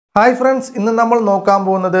Hi friends, ഇന്ന് നമ്മൾ നോക്കാൻ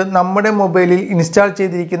പോകുന്നത് നമ്മുടെ മൊബൈലിൽ ഇൻസ്റ്റാൾ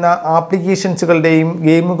ചെയ്തിരിക്കുന്ന ആപ്ലിക്കേഷൻസുകളുടെയും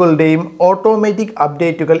ഗെയിമുകളുടെയും ഓട്ടോമാറ്റിക്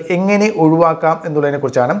അപ്ഡേറ്റുകൾ എങ്ങനെ ഒഴിവാക്കാം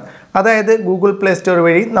എന്നുള്ളതിനെക്കുറിച്ചാണ്. അതായത് ഗൂഗിൾ പ്ലേ സ്റ്റോർ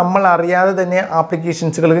വഴി നമ്മൾ അറിയാതെ തന്നെ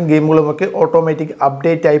ആപ്ലിക്കേഷൻസുകളും ഗെയിമുകളും ഒക്കെ ഓട്ടോമാറ്റിക്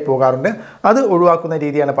അപ്ഡേറ്റ് ആയി പോകാറുണ്ട്. അത് ഒഴിവാക്കുന്ന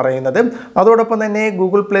രീതിയാണ് പറയുന്നത്. അതോടൊപ്പം തന്നെ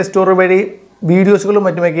ഗൂഗിൾ പ്ലേ സ്റ്റോർ വഴി വീഡിയോസുകളും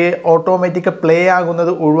മറ്റുമൊക്കെ ഓട്ടോമാറ്റിക് പ്ലേ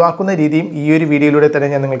ആകുന്നത് ഒഴിവാക്കുന്ന രീതിയും ഈ ഒരു വീഡിയോയിലൂടെ തന്നെ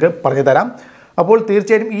ഞാൻ നിങ്ങൾക്ക് പറഞ്ഞു തരാം. അപ്പോൾ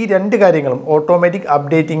തീർച്ചയായും ഈ രണ്ട് കാര്യങ്ങളും ഓട്ടോമാറ്റിക്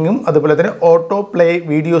അപ്ഡേറ്റിങ്ങും അതുപോലെ തന്നെ ഓട്ടോ പ്ലേ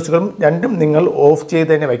വീഡിയോസുകളും രണ്ടും നിങ്ങൾ ഓഫ് ചെയ്ത്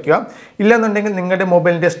തന്നെ വയ്ക്കുക. ഇല്ലെന്നുണ്ടെങ്കിൽ നിങ്ങളുടെ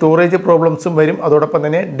മൊബൈലിൻ്റെ സ്റ്റോറേജ് പ്രോബ്ലംസും വരും. അതോടൊപ്പം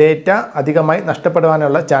തന്നെ ഡേറ്റ അധികമായി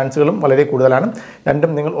നഷ്ടപ്പെടാനുള്ള ചാൻസുകളും വളരെ കൂടുതലാണ്.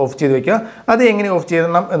 രണ്ടും നിങ്ങൾ ഓഫ് ചെയ്ത് വയ്ക്കുക. അത് എങ്ങനെ ഓഫ്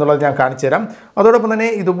ചെയ്യണം എന്നുള്ളത് ഞാൻ കാണിച്ചു തരാം. അതോടൊപ്പം തന്നെ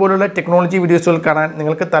ഇതുപോലുള്ള ടെക്നോളജി വീഡിയോസുകൾ കാണാൻ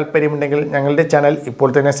നിങ്ങൾക്ക് താല്പര്യമുണ്ടെങ്കിൽ ഞങ്ങളുടെ ചാനൽ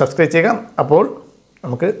ഇപ്പോൾ തന്നെ സബ്സ്ക്രൈബ് ചെയ്യുക. അപ്പോൾ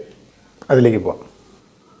നമുക്ക് അതിലേക്ക് പോകാം.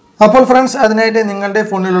 അപ്പോൾ ഫ്രണ്ട്സ്, അതിനായിട്ട് നിങ്ങളുടെ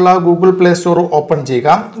ഫോണിലുള്ള ഗൂഗിൾ പ്ലേ സ്റ്റോർ ഓപ്പൺ ചെയ്യുക.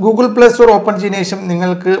 ഗൂഗിൾ പ്ലേ സ്റ്റോർ ഓപ്പൺ ചെയ്തതിനു ശേഷം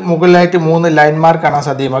നിങ്ങൾക്ക് മുകളിലായിട്ട് 3 ലൈൻ മാർക്ക് കാണാൻ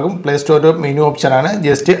സാധ്യമാകും. പ്ലേ സ്റ്റോർ മെനു ഓപ്ഷനാണ്.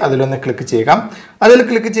 ജസ്റ്റ് അതിലൊന്ന് ക്ലിക്ക് ചെയ്യുക. അതിൽ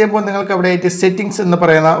ക്ലിക്ക് ചെയ്യുമ്പോൾ നിങ്ങൾക്ക് അവിടെയായിട്ട് സെറ്റിംഗ്സ് എന്ന്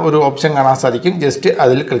പറയുന്ന ഒരു ഓപ്ഷൻ കാണാൻ സാധിക്കും. ജസ്റ്റ്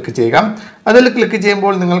അതിൽ ക്ലിക്ക് ചെയ്യുക. അതിൽ ക്ലിക്ക്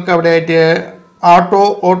ചെയ്യുമ്പോൾ നിങ്ങൾക്ക് അവിടെയായിട്ട്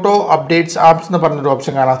ഓട്ടോ അപ്ഡേറ്റ്സ് ആപ്സ് എന്ന് പറഞ്ഞൊരു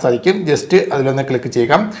ഓപ്ഷൻ കാണാൻ സാധിക്കും. ജസ്റ്റ് അതിലൊന്ന് ക്ലിക്ക്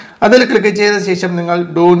ചെയ്യുക. അതിൽ ക്ലിക്ക് ചെയ്ത ശേഷം നിങ്ങൾ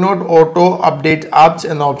do not auto update apps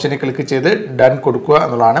എന്ന ഓപ്ഷനെ ക്ലിക്ക് ചെയ്ത് ഡൺ കൊടുക്കുക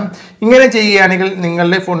എന്നുള്ളതാണ്. ഇങ്ങനെ ചെയ്യുകയാണെങ്കിൽ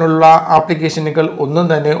നിങ്ങളുടെ ഫോണിലുള്ള ആപ്ലിക്കേഷനുകൾ ഒന്നും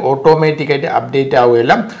തന്നെ ഓട്ടോമാറ്റിക്കായിട്ട് അപ്ഡേറ്റ്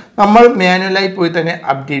ആവുകയില്ല. നമ്മൾ മാനുവലായി പോയി തന്നെ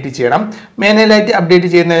അപ്ഡേറ്റ് ചെയ്യണം. മാനുവലായിട്ട്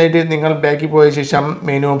അപ്ഡേറ്റ് ചെയ്യുന്നതിനായിട്ട് നിങ്ങൾ ബാക്കിൽ പോയ ശേഷം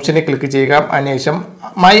മെനു ഓപ്ഷനെ ക്ലിക്ക് ചെയ്യുക. അതിനുശേഷം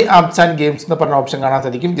മൈ ആപ്സ് ആൻഡ് ഗെയിംസ് എന്ന് പറഞ്ഞ ഓപ്ഷൻ കാണാൻ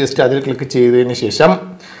സാധിക്കും. ജസ്റ്റ് അതിൽ ക്ലിക്ക് ചെയ്തതിന് ശേഷം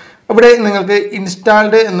ഇവിടെ നിങ്ങൾക്ക്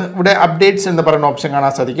ഇൻസ്റ്റാൾഡ് എന്ന് ഇവിടെ അപ്ഡേറ്റ്സ് എന്ന് പറയുന്ന ഓപ്ഷൻ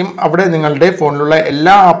കാണാൻ സാധിക്കും. അവിടെ നിങ്ങളുടെ ഫോണിലുള്ള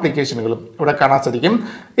എല്ലാ ആപ്ലിക്കേഷനുകളും ഇവിടെ കാണാൻ സാധിക്കും.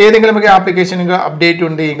 ഏതെങ്കിലുമൊക്കെ ആപ്ലിക്കേഷനുകൾ അപ്ഡേറ്റ്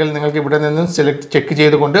ഉണ്ടെങ്കിൽ നിങ്ങൾക്ക് ഇവിടെ നിന്ന് ചെക്ക്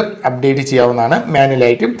ചെയ്തുകൊണ്ട് അപ്ഡേറ്റ് ചെയ്യാവുന്നതാണ്.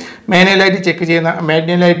 മാനുവലായിട്ട്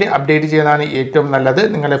അപ്ഡേറ്റ് ചെയ്യുന്നതാണ് ഏറ്റവും നല്ലത്.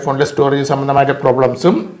 നിങ്ങളുടെ ഫോണിലെ സ്റ്റോറേജ് സംബന്ധമായിട്ട്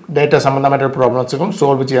പ്രോബ്ലംസും ഡേറ്റ സംബന്ധമായിട്ട് പ്രോബ്ലംസും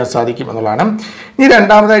സോൾവ് ചെയ്യാൻ സാധിക്കും എന്നുള്ളതാണ്. ഇനി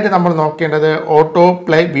രണ്ടാമതായിട്ട് നമ്മൾ നോക്കേണ്ടത് ഓട്ടോ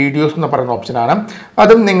പ്ലേ വീഡിയോസ് എന്ന് പറയുന്ന ഓപ്ഷനാണ്.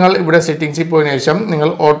 അതും നിങ്ങൾ ഇവിടെ സെറ്റിംഗ്സിൽ പോയതിനു ശേഷം നിങ്ങൾ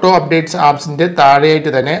ഓട്ടോ അപ്ഡേറ്റ്സ് ആപ്സിൻ്റെ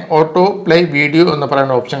താഴെയായിട്ട് തന്നെ ഓട്ടോ പ്ലേ വീഡിയോ എന്ന്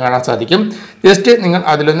പറയുന്ന ഓപ്ഷൻ കാണാൻ സാധിക്കും. ജസ്റ്റ് നിങ്ങൾ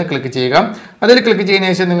അതിലൊന്ന് ക്ലിക്ക് ചെയ്യുക. അതിൽ ക്ലിക്ക് ചെയ്തതിനു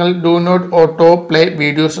ശേഷം നിങ്ങൾ do not auto play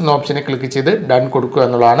videos എന്ന ഓപ്ഷനെ ക്ലിക്ക് ചെയ്ത് ഡൺ കൊടുക്കുക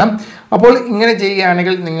എന്നുള്ളതാണ്. അപ്പോൾ ഇങ്ങനെ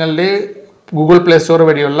ചെയ്യുകയാണെങ്കിൽ നിങ്ങളുടെ ഗൂഗിൾ പ്ലേ സ്റ്റോർ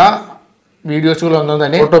വഴിയുള്ള വീഡിയോസുകളൊന്നും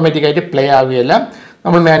തന്നെ ഓട്ടോമാറ്റിക്കായിട്ട് പ്ലേ ആവുകയില്ല.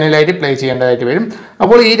 നമ്മൾ മാനുവലായിട്ട് പ്ലേ ചെയ്യേണ്ടതായിട്ട് വരും.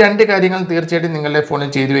 അപ്പോൾ ഈ രണ്ട് കാര്യങ്ങൾ തീർച്ചയായിട്ടും നിങ്ങളുടെ ഫോണിൽ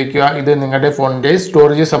ചെയ്തു വയ്ക്കുക. ഇത് നിങ്ങളുടെ ഫോണിൻ്റെ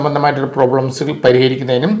സ്റ്റോറേജ് സംബന്ധമായിട്ടുള്ള പ്രോബ്ലംസ്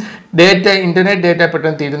പരിഹരിക്കുന്നതിനും ഇൻ്റർനെറ്റ് ഡേറ്റ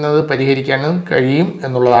പെട്ടെന്ന് തീരുന്നത് പരിഹരിക്കാനും കഴിയും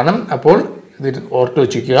എന്നുള്ളതാണ്. അപ്പോൾ ഇത് ഓർത്ത്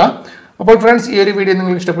വച്ചിരിക്കുക. അപ്പോൾ ഫ്രണ്ട്സ്, ഈ ഒരു വീഡിയോ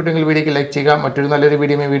നിങ്ങൾക്ക് ഇഷ്ടപ്പെട്ടെങ്കിൽ വീഡിയോക്ക് ലൈക്ക് ചെയ്യുക. മറ്റൊരു നല്ലൊരു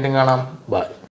വീഡിയോയുമായി വീണ്ടും കാണാം. ബൈ.